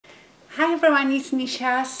Hi everyone, it's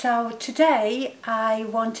Nisha. So today I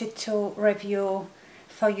wanted to review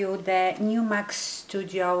for you the new MAC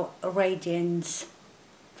Studio Radiance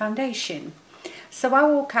foundation. So I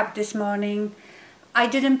woke up this morning, I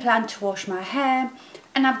didn't plan to wash my hair,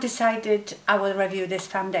 and I've decided I will review this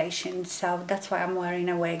foundation, so that's why I'm wearing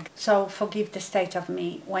a wig. So forgive the state of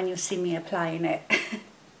me when you see me applying it.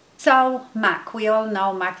 So MAC, we all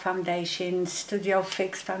know MAC foundation. Studio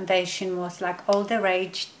Fix foundation was like all the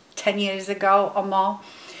rage 10 years ago or more,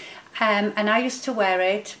 and I used to wear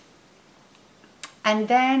it, and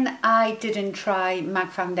then I didn't try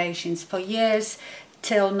MAC foundations for years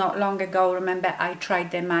till not long ago. Remember, I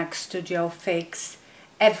tried the MAC Studio Fix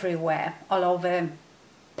everywhere, all over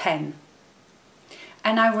pen,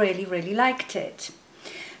 and I really liked it.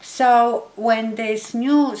 So when this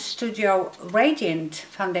new Studio Radiant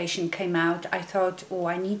foundation came out, I thought, oh,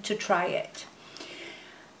 I need to try it.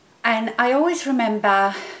 And I always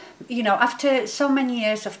remember, you know, after so many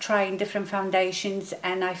years of trying different foundations,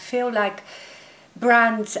 and I feel like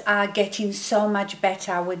brands are getting so much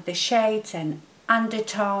better with the shades and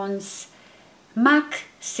undertones, MAC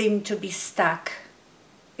seem to be stuck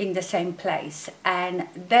in the same place, and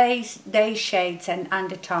they shades and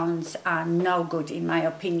undertones are no good in my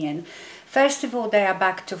opinion. First of all, they are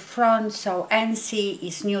back to front, so NC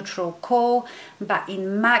is neutral cool, but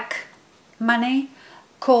in MAC money,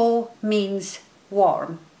 cool means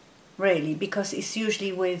warm, really, because it's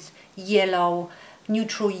usually with yellow,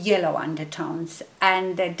 neutral yellow undertones,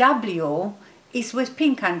 and the W is with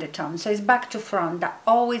pink undertones, so it's back to front. That's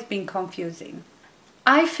always been confusing.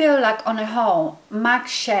 I feel like on a whole, MAC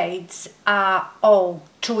shades are all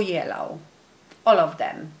too yellow, all of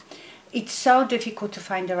them. It's so difficult to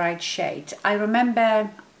find the right shade. I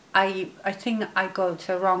remember I think I got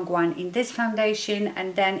the wrong one in this foundation,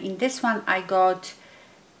 and then in this one I got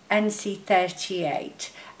NC38,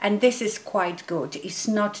 and this is quite good. It's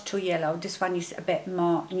not too yellow. This one is a bit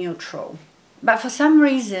more neutral. But for some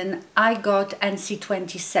reason I got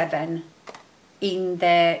NC27 in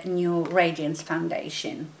the new Radiance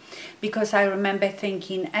foundation, because I remember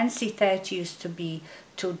thinking NC30 used to be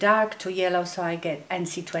too dark, too yellow, so I get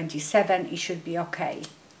NC27, it should be okay.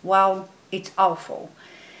 Well, it's awful.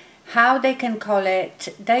 How they can call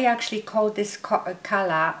it, they actually call this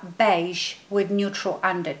color beige with neutral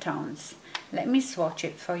undertones. Let me swatch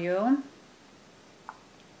it for you.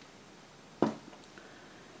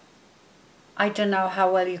 I don't know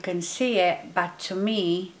how well you can see it, but to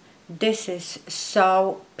me this is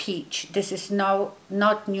so peach. This is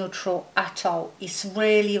not neutral at all. It's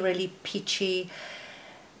really peachy,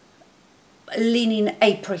 leaning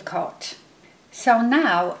apricot. So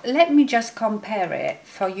now let me just compare it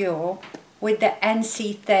for you with the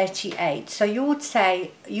NC38. So you would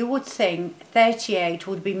think 38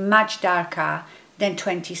 would be much darker than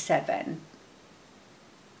 27,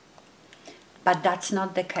 but that's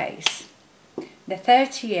not the case. The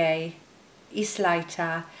 38 is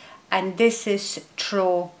lighter, and this is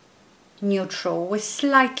true neutral with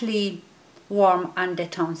slightly warm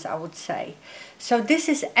undertones, I would say. So this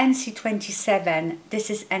is NC27, this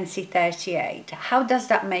is NC38. How does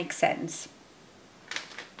that make sense?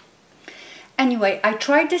 Anyway, I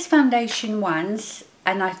tried this foundation once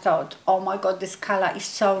and I thought, oh my god, this color is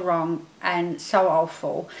so wrong and so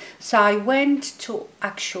awful. So I went to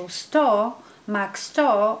actual store, MAC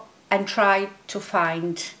store, and tried to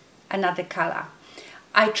find another color.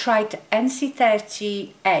 I tried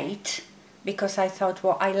NC38 because I thought,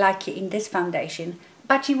 well, I like it in this foundation,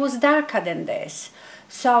 but it was darker than this.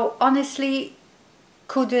 So honestly,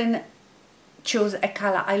 couldn't choose a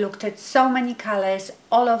color. I looked at so many colors,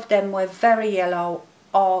 all of them were very yellow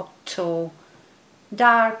or too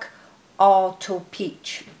dark or too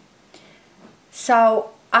peach. So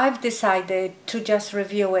I've decided to just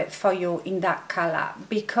review it for you in that color,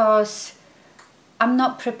 because I'm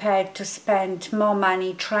not prepared to spend more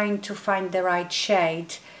money trying to find the right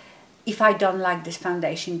shade if I don't like this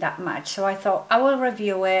foundation that much. So I thought I will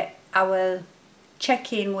review it, I will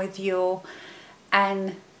check in with you,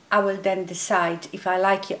 and I will then decide if I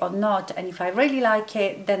like it or not. And if I really like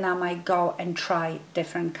it, then I might go and try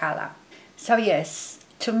different color. So yes,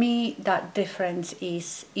 to me that difference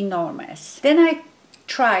is enormous. Then I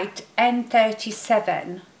tried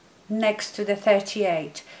N37 next to the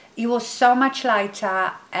 38. It was so much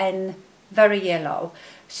lighter and very yellow.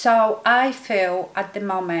 So I feel at the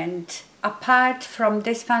moment, apart from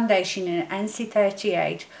this foundation in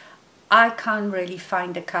NC38, I can't really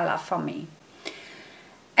find the color for me.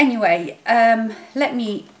 Anyway, let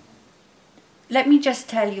me just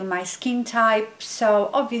tell you my skin type. So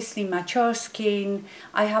obviously mature skin,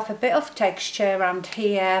 I have a bit of texture around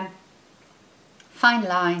here, fine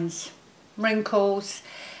lines, wrinkles.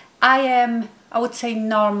 I would say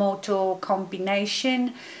normal to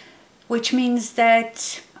combination, which means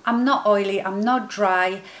that I'm not oily, I'm not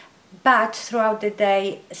dry, but throughout the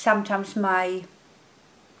day sometimes my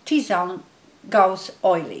T-zone goes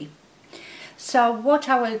oily. So what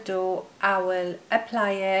I will do, I will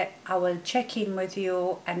apply it, I will check in with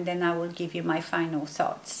you, and then I will give you my final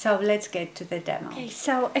thoughts. So let's get to the demo. Okay,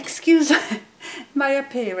 so excuse my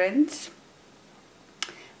appearance,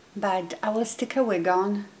 but I will stick a wig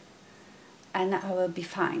on and I will be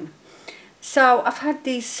fine. So I've had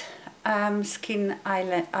these Skin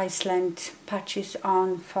Iceland patches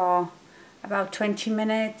on for about 20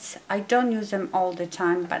 minutes. I don't use them all the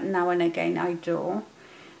time, but now and again I do.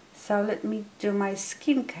 So let me do my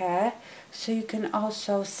skincare so you can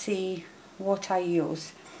also see what I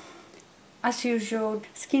use. As usual,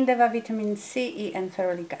 Skin DEVA Vitamin C, E and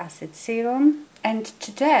Ferulic Acid Serum. And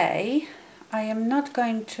today I am not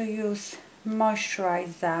going to use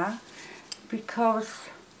moisturizer because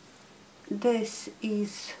this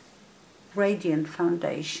is Radiant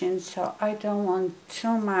foundation, so I don't want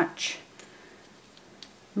too much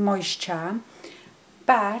moisture.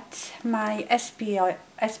 But my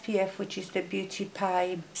SPF, which is the Beauty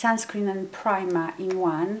Pie sunscreen and primer in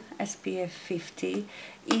one, SPF 50,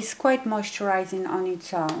 is quite moisturizing on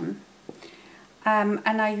its own. And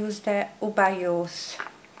I use the Uba Youth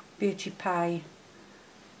Beauty Pie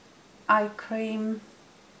eye cream.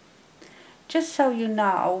 Just so you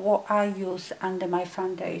know what I use under my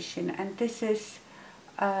foundation, and this is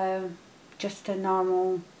just a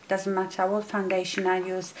normal, doesn't matter what foundation I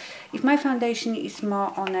use. If my foundation is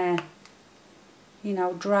more on a, you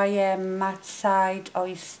know, drier matte side or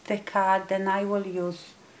is thicker, then I will use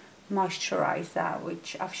moisturizer,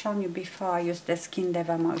 which I've shown you before. I use the Skin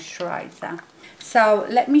DEVA moisturizer. So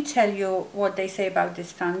let me tell you what they say about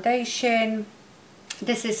this foundation.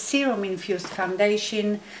 This is serum infused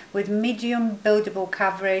foundation with medium buildable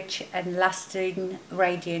coverage and lasting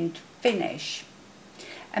radiant finish.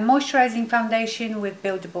 A moisturizing foundation with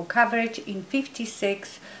buildable coverage in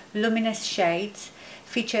 56 luminous shades,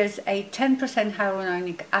 features a 10%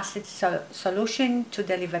 hyaluronic acid solution to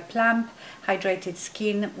deliver plump, hydrated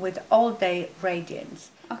skin with all-day radiance.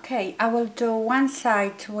 Okay, I will do one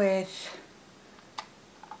side with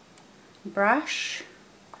brush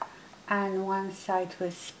and one side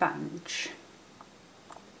with sponge.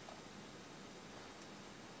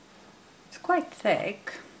 It's quite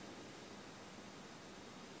thick.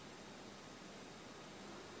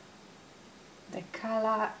 The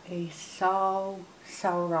color is so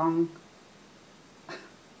wrong.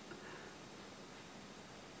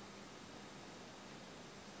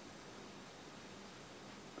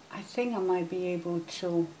 I think I might be able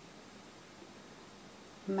to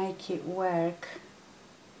make it work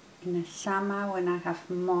in the summer when I have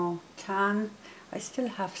more tan. I still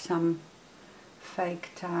have some fake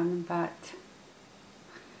tan, but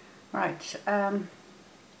right,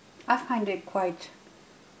 I find it quite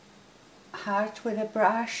hard with a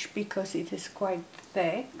brush because it is quite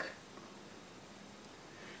thick.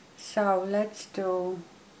 So let's do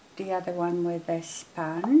the other one with a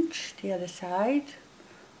sponge, the other side.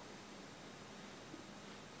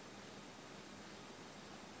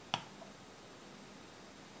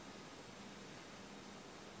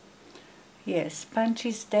 Yes, sponge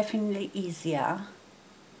is definitely easier.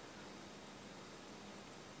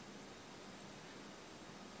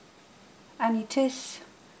 And it is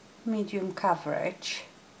medium coverage.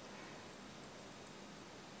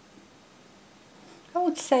 I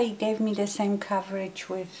would say it gave me the same coverage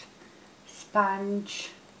with sponge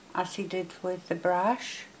as it did with the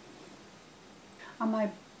brush. I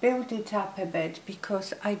might build it up a bit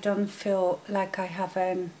because I don't feel like I have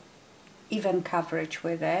an even coverage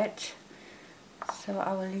with it. So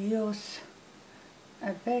I will use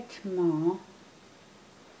a bit more.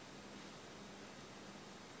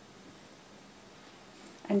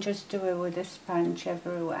 And just do it with a sponge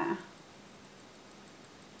everywhere.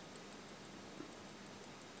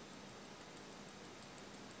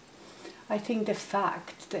 I think the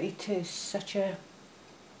fact that it is such a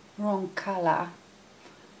wrong colour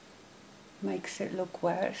makes it look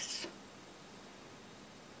worse.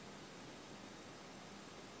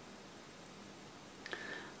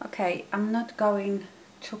 Okay, I'm not going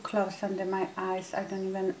too close under my eyes. I don't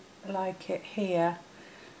even like it here.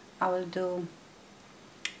 I will do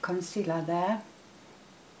concealer there.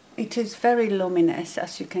 It is very luminous,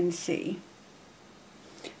 as you can see.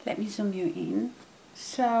 Let me zoom you in.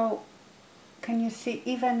 So can you see,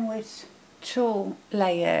 even with 2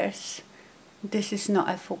 layers, this is not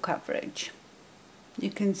a full coverage. You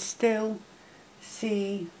can still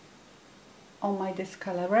see all my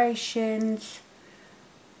discolorations.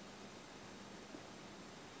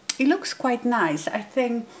 It looks quite nice. I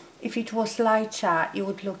think if it was lighter it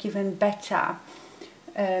would look even better,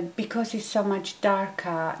 because it's so much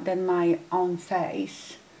darker than my own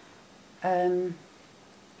face.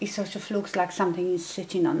 It sort of looks like something is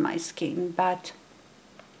sitting on my skin, but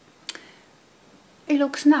it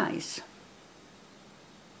looks nice.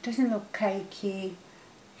 Doesn't look cakey,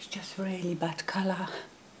 it's just really bad colour.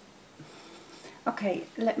 Okay,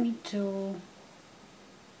 let me do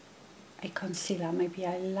a concealer. Maybe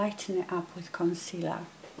I lighten it up with concealer.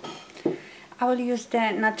 I will use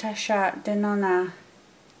the Natasha Denona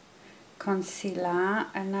concealer,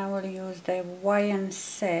 and I will use the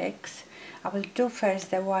YN6. I will do first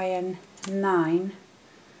the YN9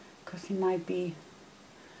 because it might be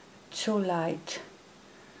too light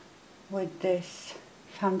with this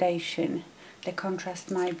foundation. The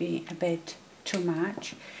contrast might be a bit too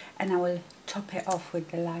much, and I will top it off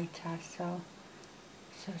with the lighter, so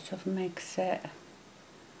sort of mix it,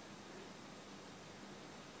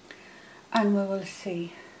 and we will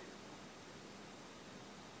see.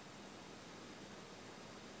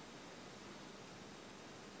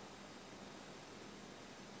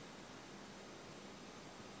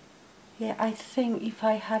 Yeah, I think if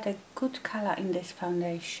I had a good colour in this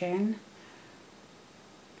foundation,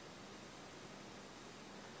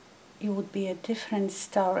 it would be a different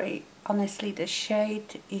story. Honestly, the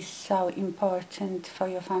shade is so important for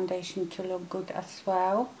your foundation to look good as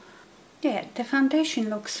well. Yeah, the foundation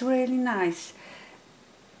looks really nice.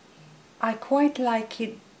 I quite like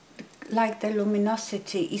it, like the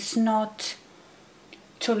luminosity is not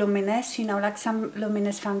too luminous, you know, like some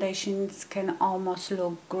luminous foundations can almost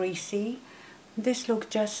look greasy. This looks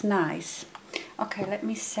just nice. Okay, let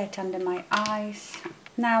me set under my eyes.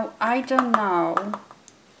 Now, I don't know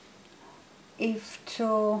if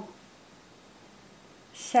to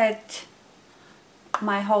set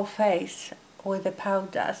my whole face with the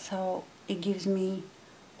powder so it gives me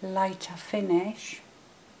lighter finish,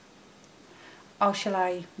 or shall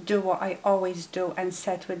I do what I always do and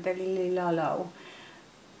set with the Lily Lolo?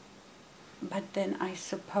 But then I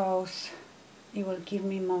suppose it will give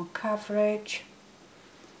me more coverage.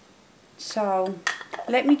 So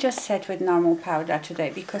let me just set with normal powder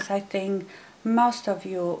today, because I think most of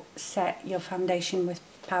you set your foundation with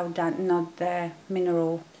powder, not the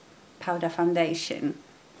mineral powder foundation.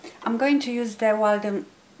 I'm going to use the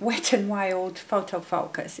Wet n Wild Photo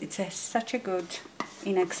Focus. It's such a good,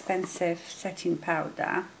 inexpensive setting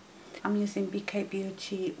powder. I'm using BK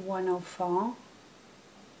Beauty 104.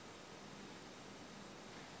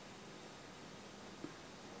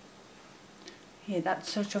 Yeah, that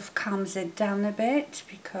sort of calms it down a bit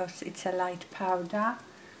because it's a light powder.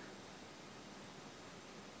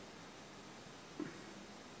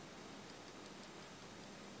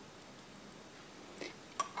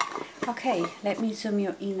 Okay, let me zoom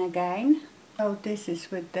you in again. So this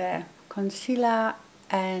is with the concealer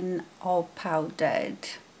and all powdered.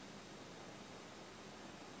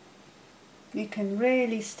 You can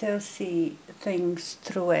really still see things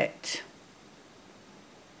through it.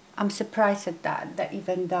 I'm surprised at that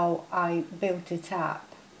even though I built it up,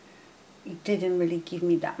 it didn't really give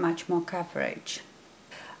me that much more coverage.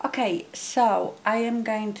 Okay, so I am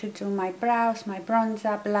going to do my brows, my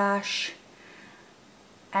bronzer, blush,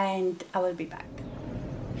 and I will be back.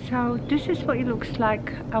 So this is what it looks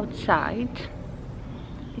like outside.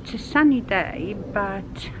 It's a sunny day,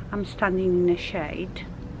 but I'm standing in the shade.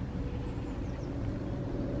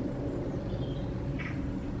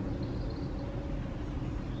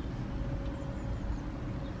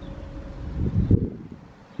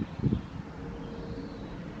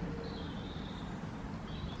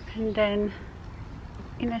 And then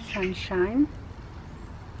in the sunshine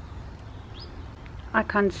I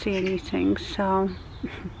can't see anything, so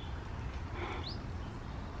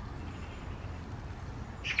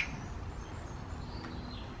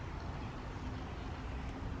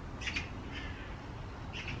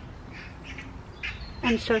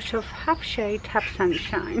and sort of half shade, half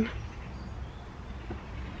sunshine.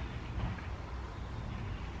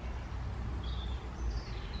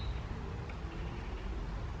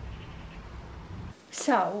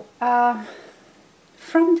 So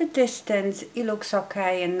from the distance it looks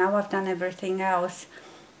okay, and now I've done everything else,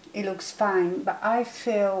 it looks fine, but I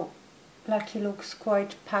feel like it looks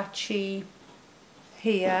quite patchy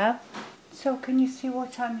here. So can you see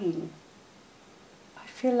what I mean? I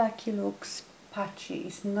feel like it looks patchy.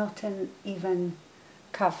 It's not an even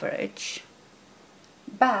coverage,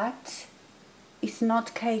 but it's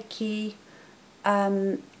not cakey.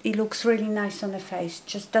 It looks really nice on the face,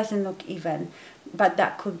 just doesn't look even, but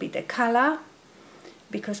that could be the color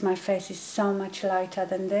because my face is so much lighter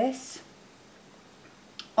than this,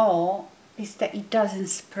 or is that it doesn't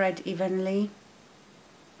spread evenly.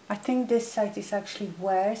 I think this side is actually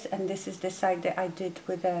worse, and this is the side that I did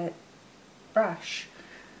with a brush,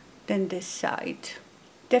 than this side.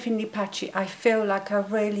 Definitely patchy. I feel like I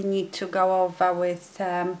really need to go over with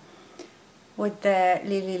the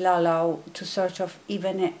Lily Lolo to sort of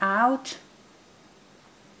even it out.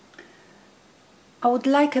 I would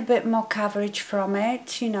like a bit more coverage from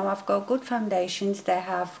it. You know, I've got good foundations, they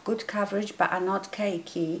have good coverage but are not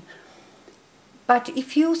cakey. But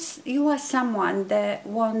if you are someone that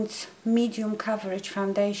wants medium coverage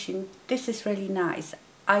foundation, this is really nice.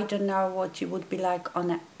 I don't know what you would be like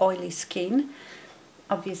on an oily skin,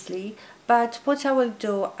 obviously, but what I will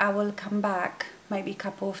do, I will come back maybe a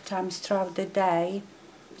couple of times throughout the day.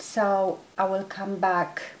 So I will come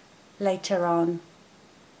back later on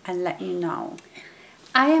and let you know.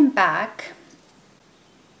 I am back.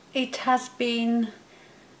 It has been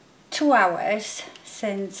 2 hours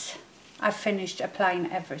since I finished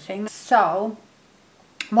applying everything. So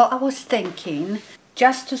what I was thinking,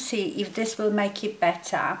 just to see if this will make it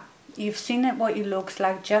better, you've seen it, what it looks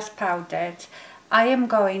like just powdered. I am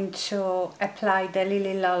going to apply the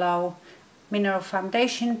Lily Lolo Mineral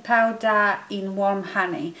Foundation Powder in Warm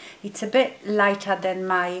Honey. It's a bit lighter than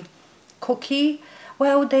my Cookie.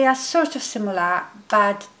 Well, they are sort of similar,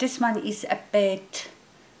 but this one is a bit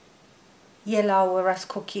yellow, whereas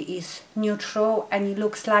Cookie is neutral and it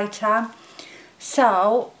looks lighter.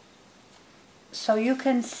 So you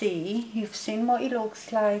can see, you've seen what it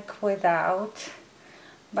looks like without,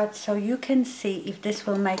 but so you can see if this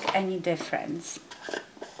will make any difference.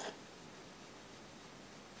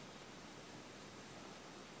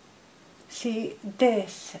 See,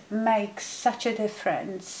 this makes such a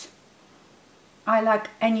difference. I like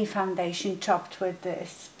any foundation topped with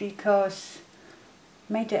this because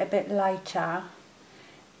made it a bit lighter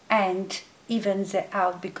and evens it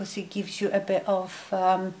out because it gives you a bit of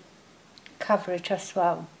coverage as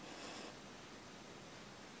well.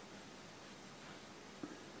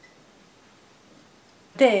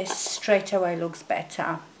 This straight away looks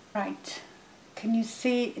better. Right, can you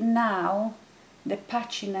see now the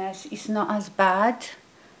patchiness is not as bad?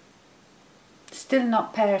 Still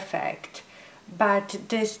not perfect, but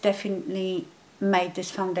this definitely made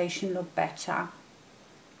this foundation look better.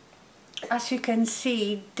 As you can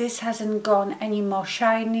see, this hasn't gone any more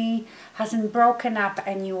shiny, hasn't broken up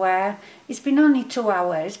anywhere. It's been only 2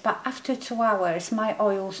 hours, but after 2 hours my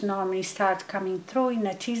oils normally start coming through in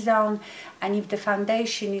the T-zone, and if the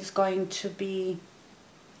foundation is going to be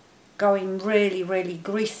going really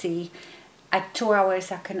greasy, at 2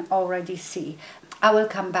 hours I can already see. I will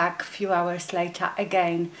come back a few hours later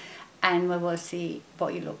again and we will see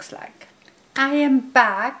what it looks like. I am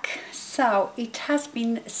back. So it has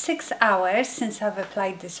been 6 hours since I've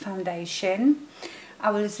applied this foundation.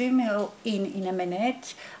 I will zoom in a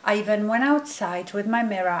minute. I even went outside with my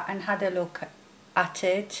mirror and had a look at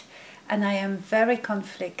it, and I am very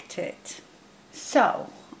conflicted. So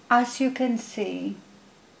as you can see,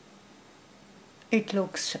 it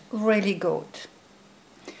looks really good.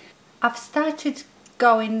 I've started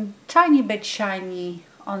going tiny bit shiny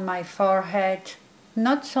on my forehead,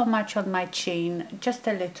 not so much on my chin, just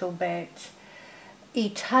a little bit.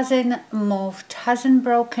 It hasn't moved, hasn't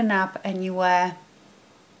broken up anywhere.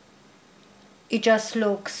 It just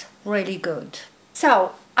looks really good.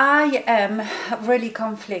 So I am really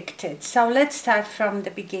conflicted. So let's start from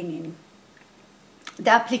the beginning.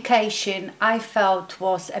 The application I felt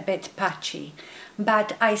was a bit patchy,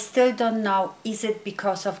 but I still don't know, is it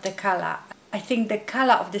because of the color? I think the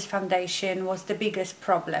color of this foundation was the biggest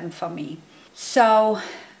problem for me. So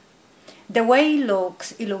the way it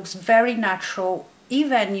looks very natural.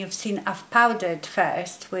 Even you've seen I've powdered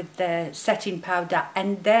first with the setting powder,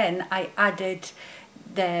 and then I added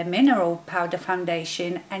the mineral powder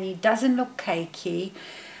foundation, and it doesn't look cakey.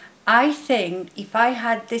 I think if I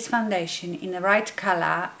had this foundation in the right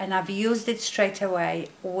color and I've used it straight away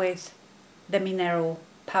with the mineral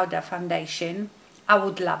powder foundation, I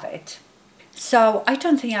would love it. So I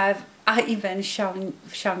don't think I even shown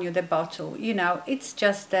you the bottle. You know, it's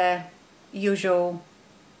just the usual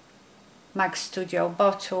MAC Studio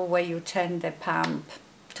bottle where you turn the pump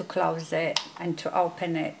to close it and to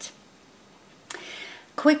open it.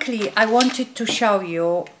 Quickly, I wanted to show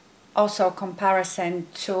you also a comparison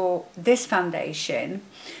to this foundation.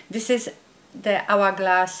 This is the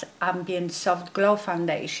Hourglass Ambient Soft Glow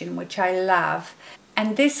foundation, which I love.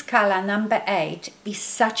 And this color, number 8, is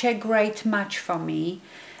such a great match for me,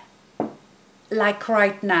 like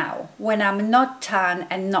right now, when I'm not tan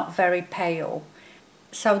and not very pale.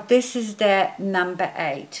 So this is the number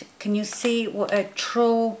 8. Can you see what a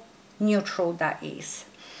true neutral that is?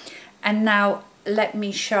 And now let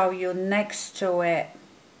me show you next to it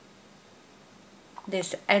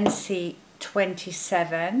this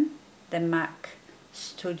NC27, the MAC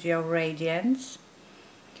Studio Radiance.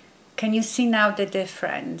 Can you see now the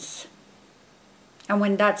difference? And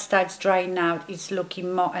when that starts drying out, it's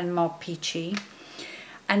looking more and more peachy.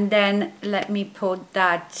 And then let me put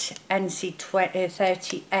that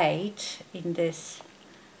NC38 in this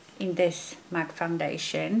MAC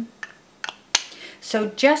foundation. So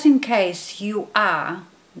just in case you are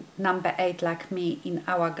number 8 like me in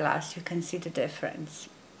Hourglass, you can see the difference.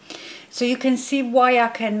 So you can see why I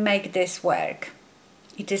can make this work.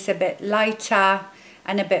 It is a bit lighter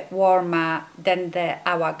and a bit warmer than the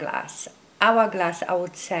Hourglass. Hourglass, I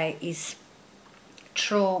would say, is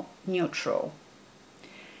true neutral.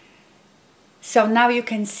 So now you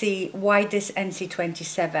can see why this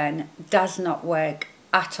NC27 does not work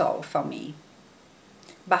at all for me.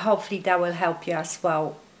 But hopefully that will help you as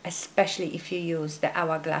well, especially if you use the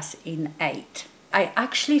Hourglass in 8. I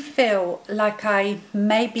actually feel like I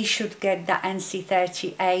maybe should get the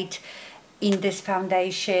NC38 in this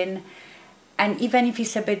foundation, and even if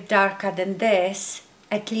it's a bit darker than this,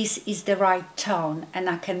 at least it's the right tone and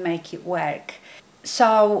I can make it work.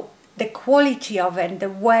 So the quality of it and the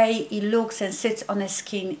way it looks and sits on the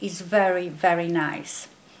skin is very, very nice.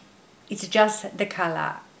 It's just the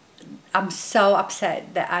color. I'm so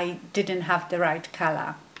upset that I didn't have the right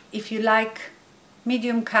color. If you like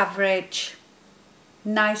medium coverage,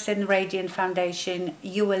 nice and radiant foundation,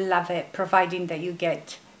 you will love it, providing that you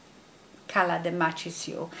get color that matches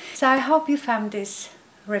you. So I hope you found this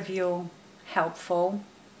review helpful.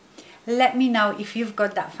 Let me know if you've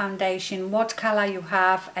got that foundation, what color you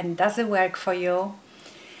have, and does it work for you.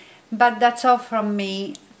 But that's all from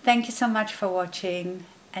me. Thank you so much for watching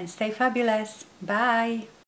and stay fabulous. Bye.